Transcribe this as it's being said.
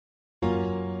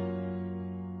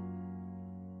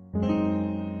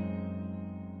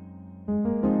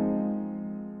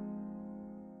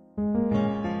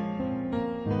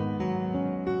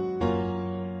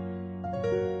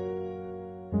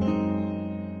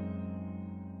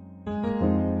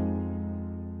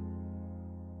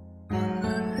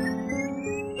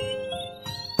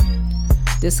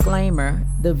Disclaimer: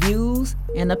 the views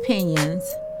and opinions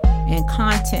and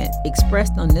content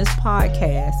expressed on this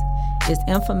podcast is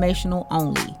informational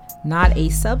only, not a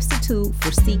substitute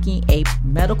for seeking a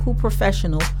medical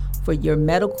professional for your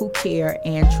medical care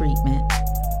and treatment.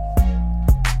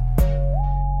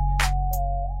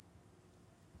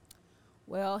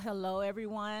 Well, hello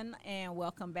everyone, and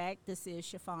welcome back. This is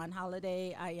Chiffon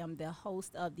Holiday. I am the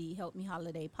host of the Help Me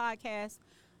Holiday podcast,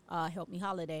 Help Me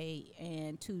Holiday,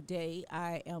 and today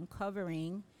I am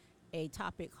covering a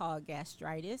topic called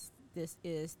gastritis. This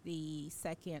is the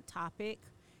second topic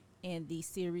in the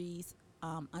series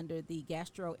under the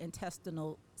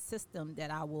gastrointestinal system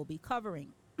that I will be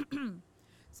covering.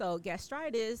 So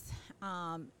gastritis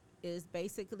is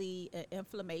basically an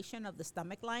inflammation of the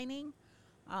stomach lining.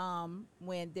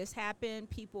 When this happens,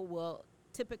 people will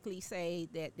typically say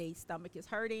that their stomach is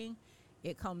hurting.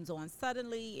 It comes on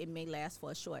suddenly. It may last for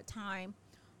a short time.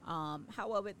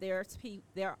 However, there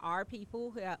are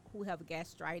people who have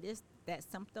gastritis, that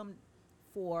symptom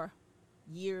for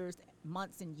years,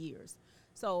 months and years.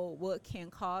 So what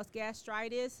can cause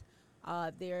gastritis?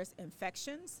 There's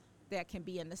infections that can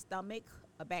be in the stomach,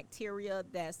 a bacteria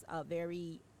that's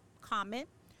very common,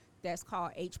 that's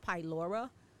called H. pylori.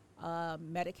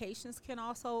 Medications can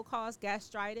also cause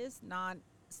gastritis,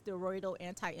 non-steroidal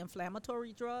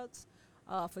anti-inflammatory drugs.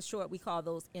 For short, we call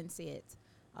those NSAIDs.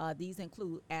 These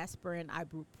include aspirin,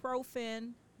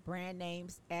 ibuprofen, brand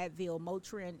names Advil,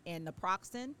 Motrin, and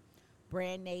naproxen.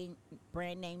 Brand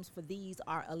names for these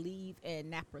are Aleve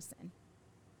and Naproxen.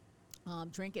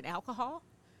 Drinking alcohol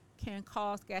can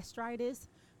cause gastritis.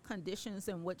 Conditions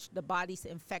in which the body's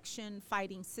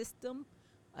infection-fighting system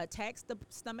attacks the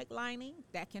stomach lining,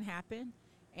 that can happen,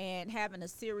 and having a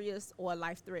serious or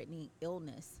life-threatening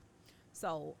illness.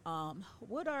 So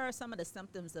what are some of the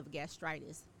symptoms of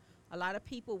gastritis? A lot of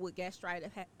people with gastritis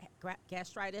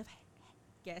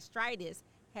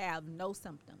have no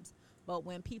symptoms, but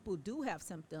when people do have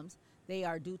symptoms, they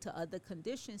are due to other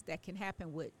conditions that can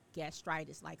happen with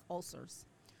gastritis, like ulcers.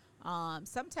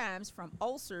 Sometimes from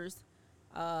ulcers,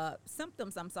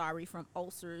 symptoms from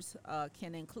ulcers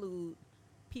can include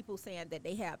people saying that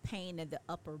they have pain in the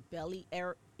upper belly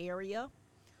area,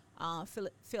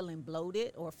 feeling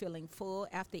bloated or feeling full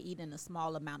after eating a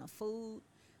small amount of food.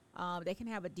 They can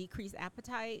have a decreased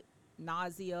appetite,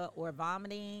 nausea or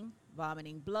vomiting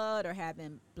blood, or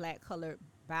having black-colored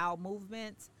bowel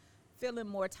movements, feeling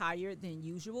more tired than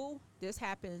usual. This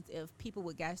happens if people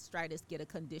with gastritis get a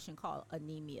condition called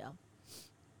anemia.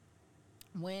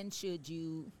 When should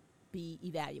you be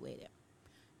evaluated?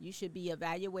 You should be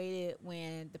evaluated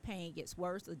when the pain gets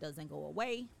worse or doesn't go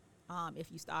away,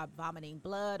 if you start vomiting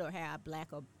blood or have black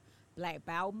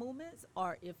bowel movements,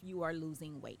 or if you are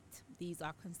losing weight. These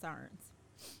are concerns.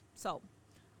 So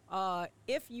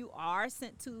if you are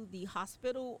sent to the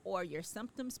hospital or your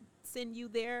symptoms send you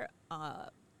there,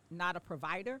 not a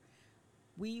provider,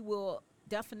 we will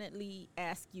definitely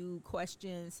ask you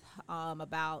questions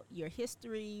about your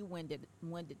history. When did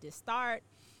this start?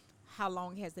 How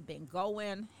long has it been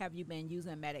going? Have you been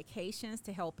using medications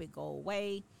to help it go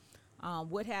away?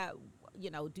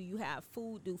 Do you have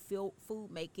food? Do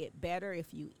food make it better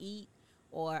if you eat?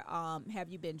 Or have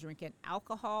you been drinking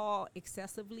alcohol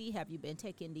excessively? Have you been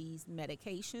taking these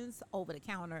medications,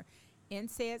 over-the-counter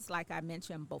NSAIDs, like I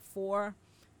mentioned before,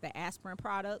 the aspirin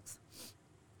products?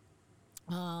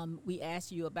 We ask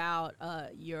you about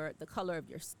the color of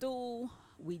your stool.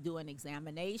 We do an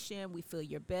examination. We feel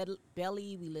your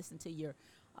belly. We listen to your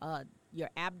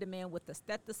abdomen with the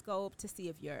stethoscope to see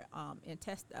if your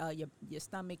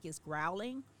stomach is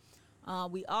growling.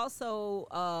 We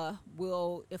also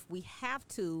will, if we have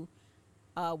to,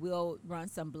 we'll run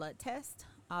some blood tests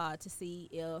to see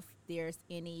if there's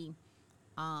any,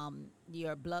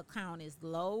 your blood count is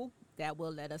low. That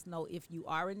will let us know if you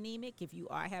are anemic. If you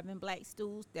are having black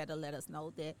stools, that'll let us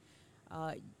know that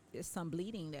there's some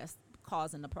bleeding that's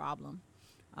causing the problem.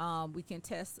 We can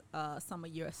test some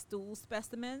of your stool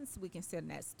specimens. We can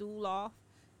send that stool off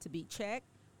to be checked.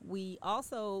 We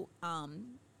also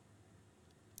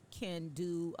can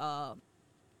do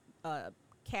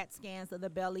CAT scans of the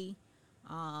belly,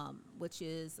 which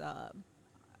is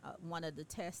one of the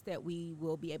tests that we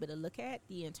will be able to look at,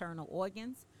 the internal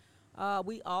organs.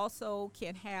 We also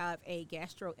can have a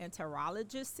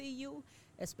gastroenterologist see you,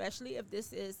 especially if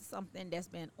this is something that's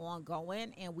been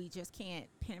ongoing and we just can't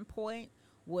pinpoint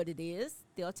what it is.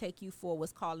 They'll take you for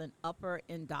what's called an upper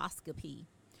endoscopy.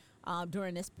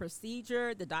 During this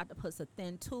procedure, the doctor puts a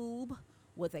thin tube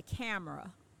with a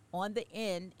camera on the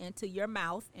end into your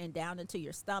mouth and down into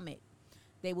your stomach.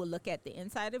 They will look at the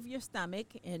inside of your stomach,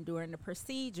 and during the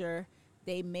procedure,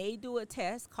 they may do a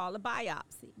test called a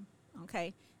biopsy.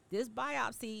 Okay. This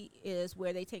biopsy is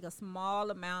where they take a small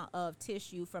amount of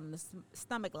tissue from the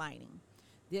stomach lining.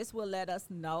 This will let us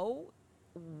know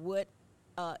what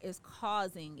is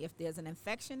causing, if there's an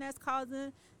infection that's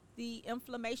causing the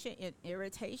inflammation and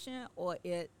irritation, or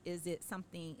is it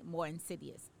something more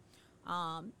insidious,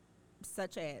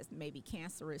 such as maybe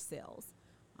cancerous cells,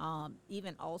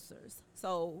 even ulcers.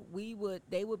 So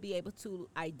they would be able to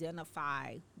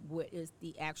identify what is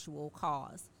the actual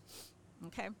cause.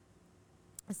 Okay.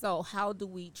 So how do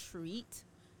we treat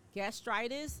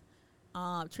gastritis?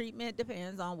 Treatment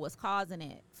depends on what's causing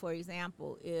it. For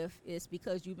example, if it's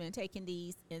because you've been taking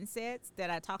these NSAIDs that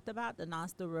I talked about, the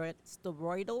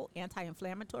non-steroidal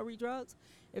anti-inflammatory drugs,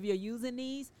 if you're using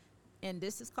these and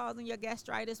this is causing your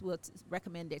gastritis, we'll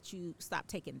recommend that you stop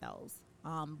taking those.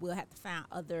 We'll have to find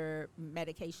other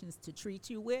medications to treat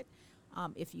you with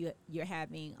if you're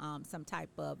having some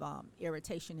type of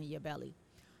irritation in your belly.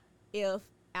 If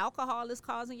alcohol is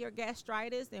causing your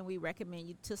gastritis, then we recommend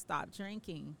you to stop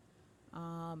drinking.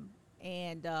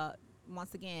 And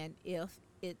once again, if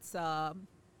it's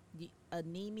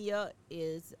anemia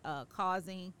is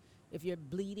causing, if you're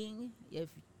bleeding, if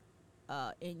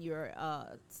in your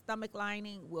stomach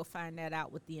lining, we'll find that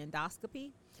out with the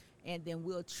endoscopy, and then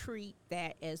we'll treat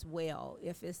that as well.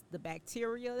 If it's the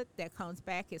bacteria that comes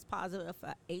back is positive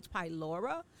for H.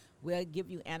 pylori, we'll give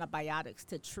you antibiotics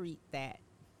to treat that.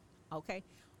 Okay.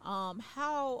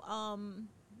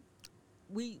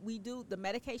 We do the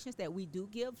medications that we do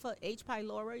give for H.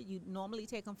 pylori. You normally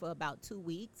take them for about 2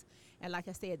 weeks, and like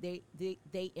I said,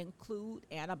 they include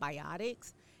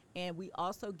antibiotics, and we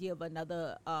also give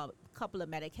another couple of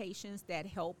medications that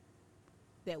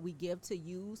we give to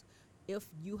use if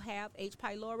you have H.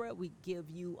 pylori. We give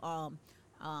you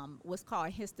what's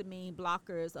called histamine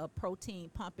blockers, a protein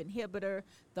pump inhibitor.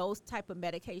 Those type of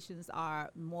medications are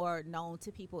more known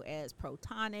to people as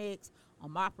Protonix,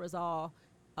 omeprazole.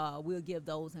 We'll give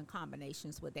those in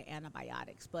combinations with the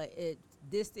antibiotics. But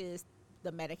this is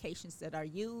the medications that are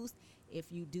used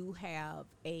if you do have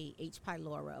a H.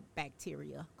 pylori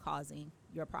bacteria causing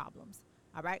your problems.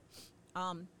 All right.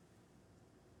 And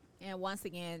once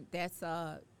again, that's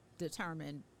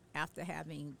determined after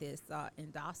having this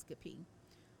endoscopy.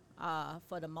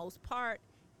 For the most part,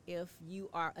 if you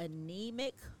are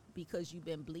anemic because you've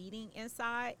been bleeding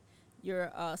inside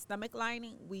your stomach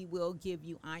lining, we will give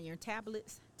you iron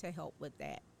tablets to help with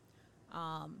that.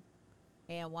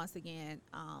 And once again,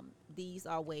 these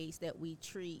are ways that we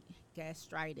treat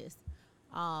gastritis.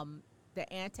 The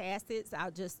antacids,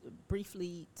 I'll just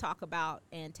briefly talk about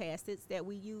antacids that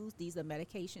we use. These are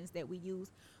medications that we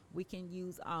use. We can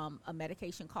use a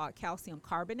medication called calcium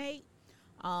carbonate.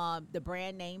 The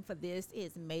brand name for this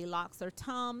is Maalox or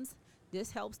Tums.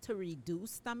 This helps to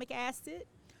reduce stomach acid.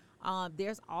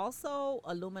 There's also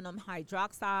aluminum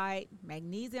hydroxide,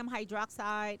 magnesium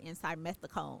hydroxide, and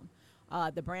simethicone.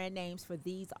 The brand names for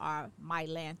these are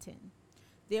Mylantin.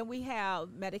 Then we have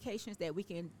medications that we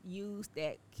can use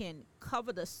that can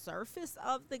cover the surface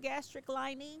of the gastric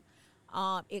lining.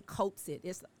 It coats it.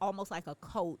 It's almost like a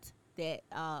coat that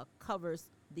covers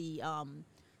the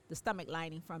stomach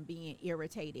lining from being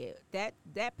irritated. That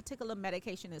particular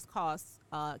medication is called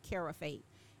Carafate,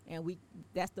 and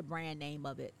that's the brand name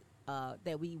of it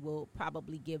that we will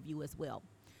probably give you as well.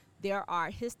 There are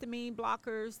histamine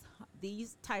blockers.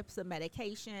 These types of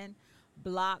medication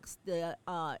blocks the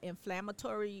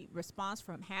inflammatory response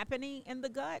from happening in the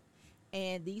gut.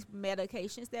 And these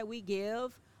medications that we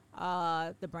give,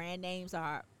 the brand names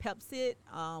are Pepcid.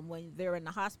 When they're in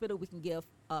the hospital, we can give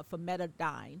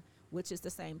famotidine, which is the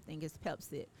same thing as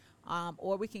Pepcid.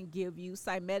 Or we can give you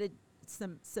cimetidine,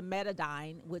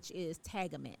 which is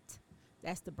Tagamet.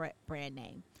 That's the brand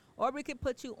name. Or we can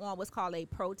put you on what's called a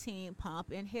protein pump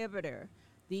inhibitor.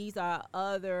 These are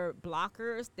other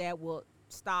blockers that will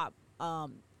stop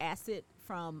acid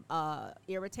from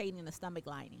irritating the stomach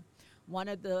lining. One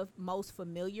of the most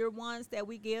familiar ones that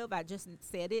we give, I just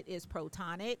said it, is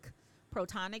Protonix.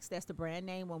 That's the brand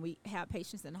name. When we have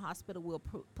patients in the hospital, we'll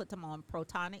put them on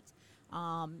Protonix.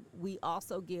 We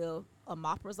also give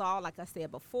omeprazole, like I said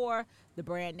before. The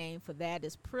brand name for that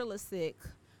is Prilosec.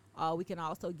 We can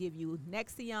also give you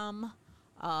Nexium,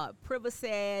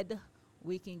 Privacid.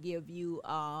 We can give you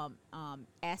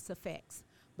Acifex.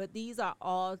 But these are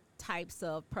all types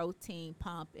of protein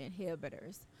pump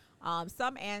inhibitors.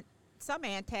 Some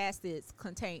antacids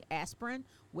contain aspirin,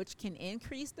 which can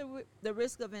increase the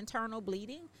risk of internal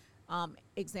bleeding.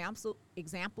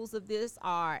 Examples of this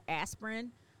are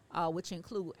aspirin, which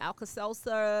include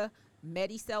Alka-Seltzer,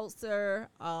 Medi-Seltzer,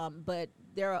 but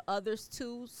there are others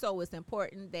too. So it's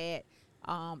important that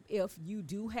if you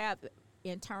do have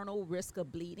internal risk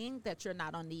of bleeding, that you're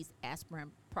not on these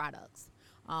aspirin products.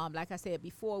 Like I said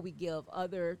before, we give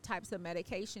other types of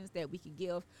medications that we can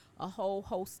give a whole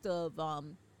host of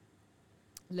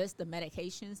list of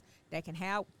medications that can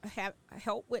help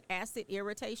with acid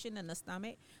irritation in the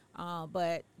stomach,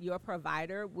 but your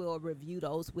provider will review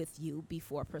those with you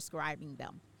before prescribing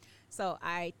them. So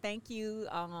I thank you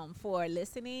for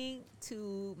listening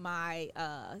to my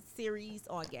series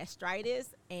on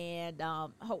gastritis, and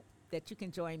hope that you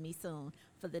can join me soon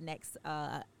for the next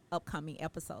upcoming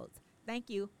episodes. Thank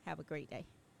you. Have a great day.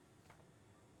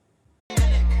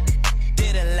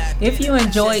 If you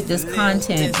enjoyed this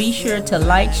content, be sure to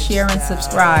like, share, and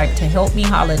subscribe to Help Me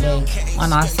Holiday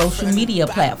on our social media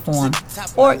platform,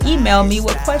 or email me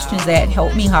with questions at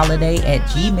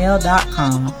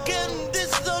helpmeholiday@gmail.com.